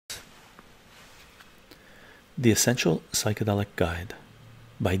The Essential Psychedelic Guide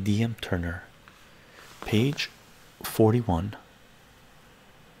by D.M. Turner, page 41.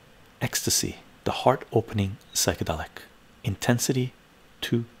 Ecstasy, the heart-opening psychedelic, intensity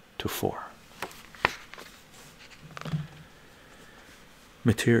 2 to 4.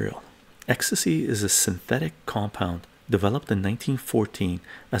 Material: ecstasy is a synthetic compound developed in 1914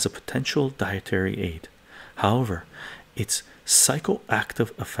 as a potential dietary aid. However, its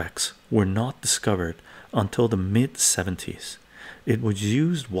psychoactive effects were not discovered until the mid-70s. It was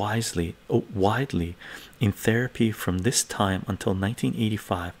used widely in therapy from this time until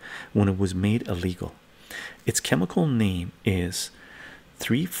 1985, when it was made illegal. Its chemical name is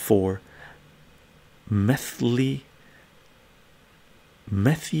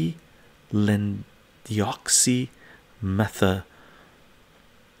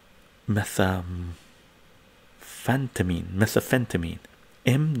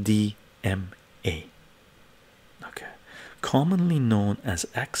MDMA. Okay, commonly known as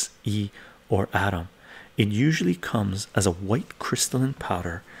XE or atom. It usually comes as a white crystalline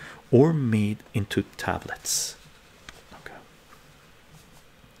powder or made into tablets. Okay.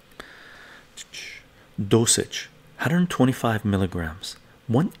 Dosage: 125 milligrams,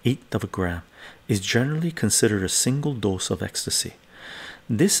 1/8 of a gram, is generally considered a single dose of ecstasy.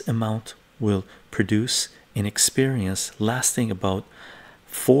 This amount will produce an experience lasting about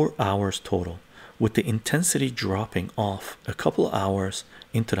 4 hours total, with the intensity dropping off a couple hours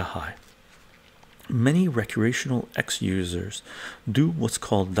into the high. Many recreational X users do what's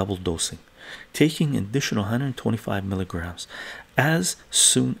called double dosing, taking additional 125 milligrams as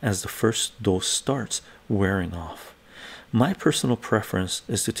soon as the first dose starts wearing off. My personal preference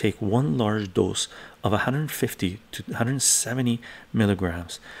is to take one large dose of 150 to 170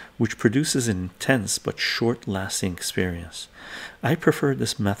 milligrams, which produces an intense but short-lasting experience. I prefer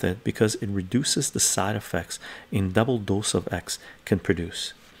this method because it reduces the side effects a double dose of X can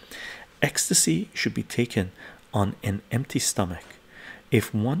produce. Ecstasy should be taken on an empty stomach.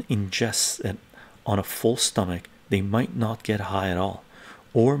 If one ingests it on a full stomach, they might not get high at all,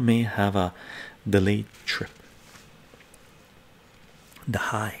 or may have a delayed trip.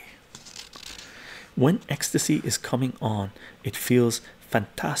 The high: when ecstasy is coming on, it feels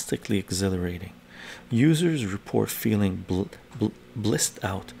fantastically exhilarating. Users report feeling blissed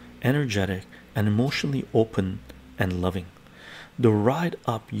out, energetic, and emotionally open and loving. The ride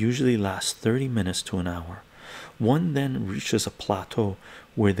up usually lasts 30 minutes to an hour. One then reaches a plateau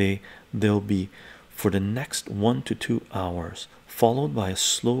where they'll be for the next 1 to 2 hours, followed by a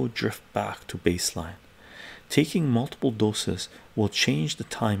slow drift back to baseline. Taking multiple doses will change the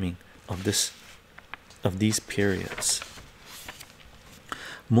timing of these periods.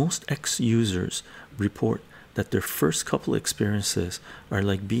 Most X users report that their first couple experiences are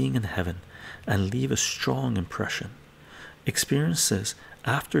like being in heaven and leave a strong impression. Experiences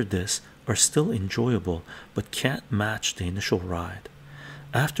after this are still enjoyable but can't match the initial ride.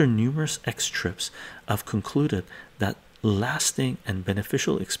 After numerous X trips, I've concluded that lasting and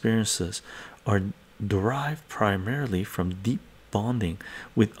beneficial experiences are derived primarily from deep bonding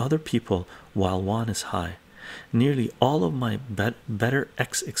with other people while one is high. Nearly all of my better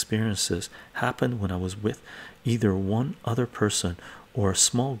X experiences happened when I was with either one other person or a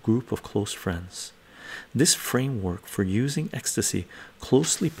small group of close friends. This framework for using ecstasy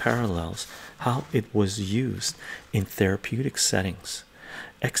closely parallels how it was used in therapeutic settings.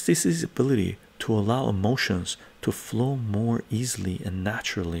 Ecstasy's ability to allow emotions to flow more easily and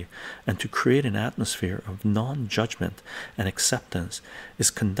naturally, and to create an atmosphere of non-judgment and acceptance,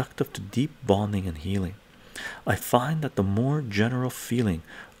 is conducive to deep bonding and healing. I find that the more general feeling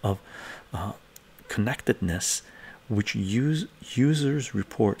of connectedness which users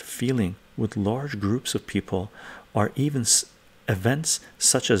report feeling with large groups of people, or even events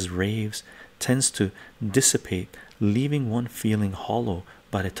such as raves, tends to dissipate, leaving one feeling hollow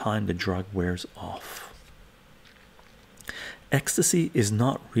by the time the drug wears off. Ecstasy is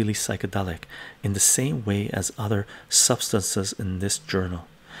not really psychedelic in the same way as other substances in this journal.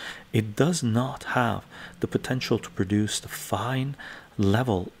 It does not have the potential to produce the fine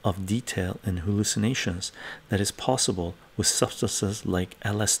level of detail and hallucinations that is possible with substances like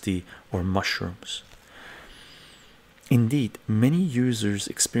LSD or mushrooms. Indeed, many users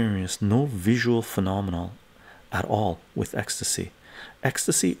experience no visual phenomenon at all with ecstasy.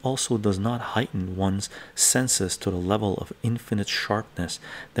 Ecstasy also does not heighten one's senses to the level of infinite sharpness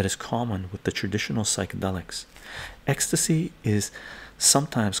that is common with the traditional psychedelics. Ecstasy is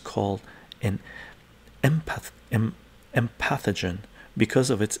sometimes called an empathogen because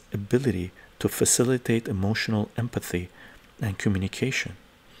of its ability to facilitate emotional empathy and communication.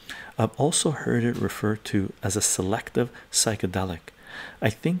 I've also heard it referred to as a selective psychedelic.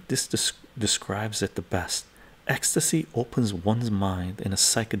 I think this describes it the best. Ecstasy opens one's mind in a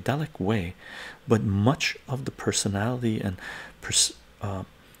psychedelic way, but much of the personality and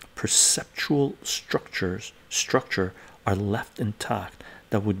perceptual structure are left intact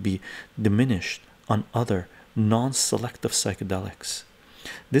that would be diminished on other non-selective psychedelics.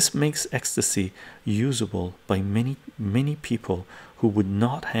 This makes ecstasy usable by many people who would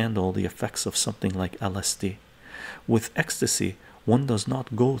not handle the effects of something like LSD. With ecstasy, one does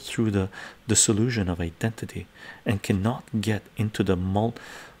not go through the dissolution of identity and cannot get into the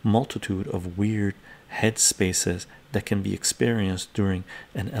multitude of weird headspaces that can be experienced during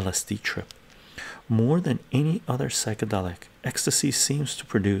an LSD trip. More than any other psychedelic, ecstasy seems to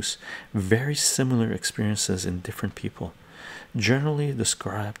produce very similar experiences in different people, generally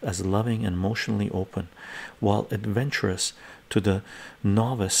described as loving and emotionally open, while adventurous to the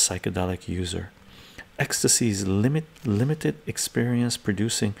novice psychedelic user. Ecstasy's limited experience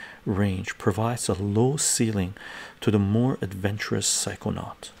producing range provides a low ceiling to the more adventurous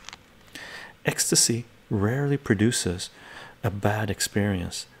psychonaut. Ecstasy rarely produces a bad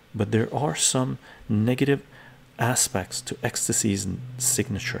experience, but there are some negative aspects to ecstasy's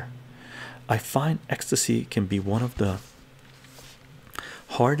signature. I find ecstasy can be one of the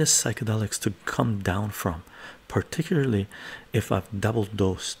hardest psychedelics to come down from, particularly if I've double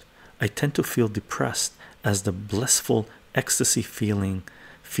dosed. I tend to feel depressed as the blissful ecstasy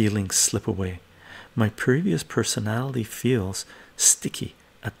feelings slip away. My previous personality feels sticky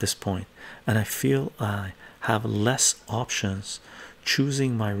at this point, and I feel I have less options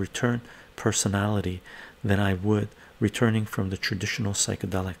choosing my return personality than I would returning from the traditional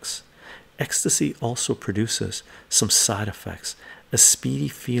psychedelics. Ecstasy also produces some side effects, a speedy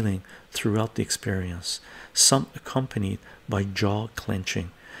feeling throughout the experience, some accompanied by jaw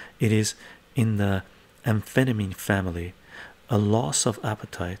clenching. It is in the amphetamine family, a loss of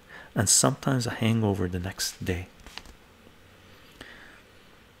appetite, and sometimes a hangover the next day.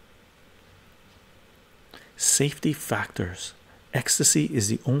 Safety factors. Ecstasy is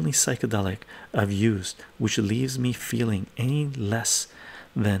the only psychedelic I've used which leaves me feeling any less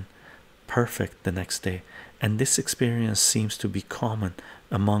than perfect the next day, and this experience seems to be common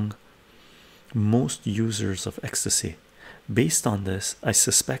among most users of ecstasy. Based on this, I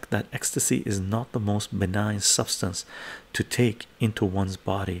suspect that ecstasy is not the most benign substance to take into one's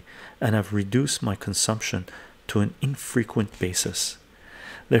body, and I've reduced my consumption to an infrequent basis.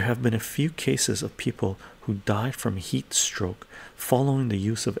 There have been a few cases of people who died from heat stroke following the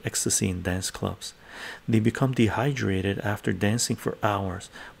use of ecstasy in dance clubs. They become dehydrated after dancing for hours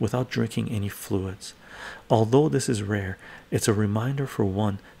without drinking any fluids. Although this is rare, it's a reminder for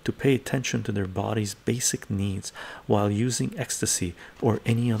one to pay attention to their body's basic needs while using ecstasy or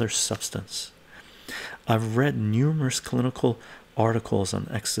any other substance. I've read numerous clinical articles on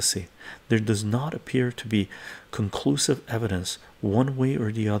ecstasy. There does not appear to be conclusive evidence one way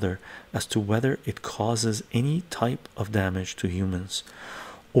or the other as to whether it causes any type of damage to humans,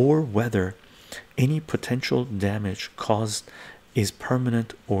 or whether any potential damage caused is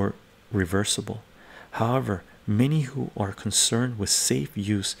permanent or reversible. However, many who are concerned with safe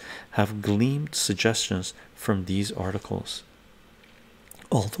use have gleaned suggestions from these articles.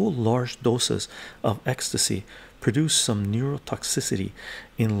 Although large doses of ecstasy produce some neurotoxicity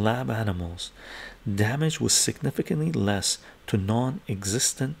in lab animals, damage was significantly less to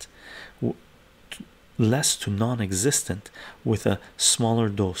non-existent with a smaller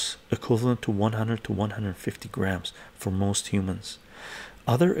dose, equivalent to 100 to 150 grams for most humans.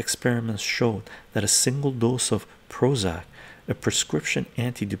 Other experiments showed that a single dose of Prozac, a prescription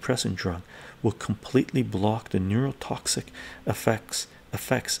antidepressant drug, will completely block the neurotoxic effects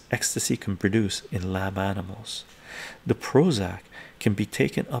ecstasy can produce in lab animals. The Prozac can be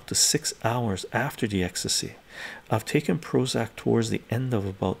taken up to 6 hours after the ecstasy. I've taken Prozac towards the end of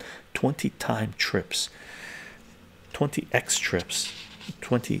about 20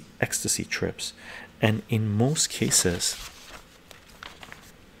 ecstasy trips, and in most cases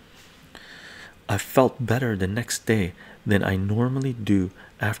I felt better the next day than I normally do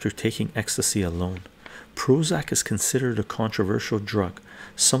after taking ecstasy alone. Prozac is considered a controversial drug.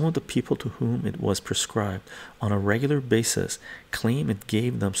 Some of the people to whom it was prescribed on a regular basis claim it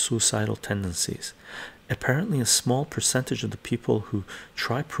gave them suicidal tendencies. Apparently, a small percentage of the people who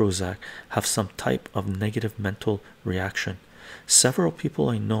try Prozac have some type of negative mental reaction. Several people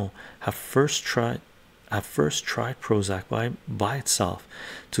I know have first tried Prozac by itself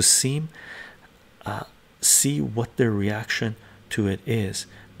to see what their reaction to it is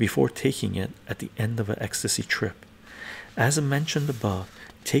before taking it at the end of an ecstasy trip. As I mentioned above,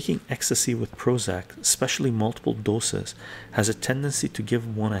 Taking ecstasy with Prozac, especially multiple doses, has a tendency to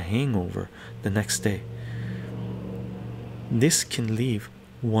give one a hangover the next day. This can leave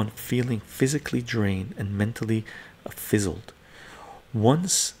one feeling physically drained and mentally fizzled.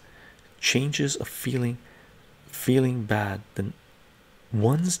 One's changes of feeling bad, then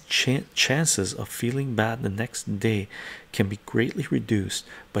one's chances of feeling bad the next day can be greatly reduced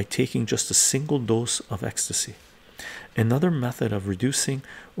by taking just a single dose of ecstasy. Another method of reducing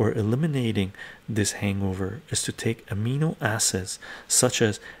or eliminating this hangover is to take amino acids such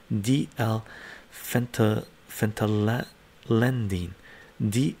as DL-phentylenediene,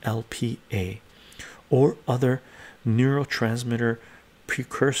 DLPA, or other neurotransmitter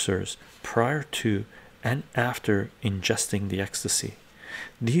precursors prior to and after ingesting the ecstasy.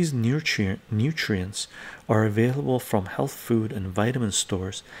 These nutrients are available from health food and vitamin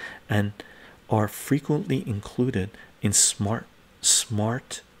stores and are frequently included in smart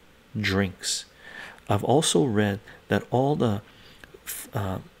drinks. I've also read that all the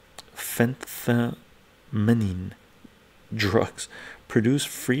phentermine drugs produce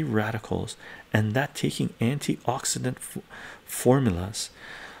free radicals, and that taking antioxidant formulas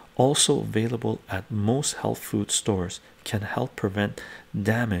also available at most health food stores can help prevent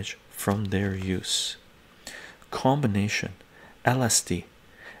damage from their use. Combination: LSD.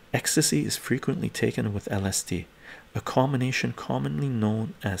 Ecstasy is frequently taken with LSD, a combination commonly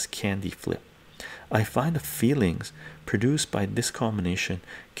known as candy flip. I find the feelings produced by this combination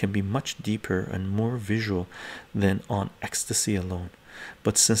can be much deeper and more visual than on ecstasy alone,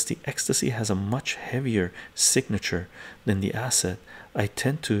 but since the ecstasy has a much heavier signature than the acid, I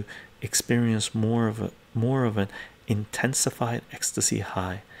tend to experience more of an intensified ecstasy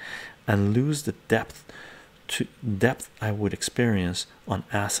high and lose the depth I would experience on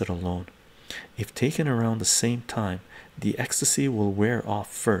acid alone. If taken around the same time, the ecstasy will wear off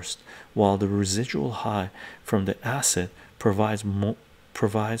first, while the residual high from the acid provides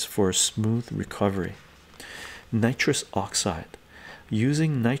for a smooth recovery. Nitrous oxide.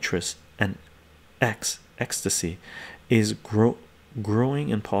 Using nitrous and ecstasy is growing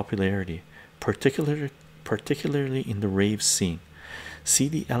in popularity, particularly in the rave scene. See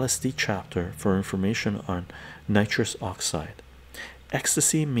the LSD chapter for information on nitrous oxide.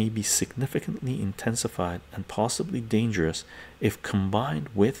 Ecstasy may be significantly intensified and possibly dangerous if combined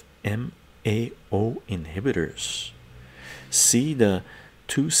with MAO inhibitors. See the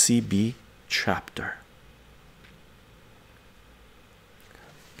 2CB chapter.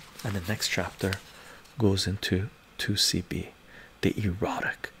 And the next chapter goes into 2CB, the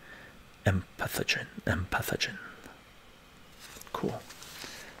erotic empathogen. Cool.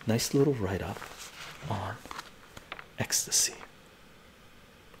 Nice little write-up on ecstasy.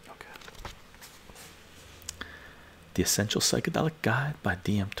 Okay. The Essential Psychedelic Guide by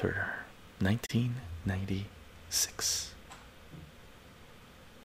D.M. Turner, 1996.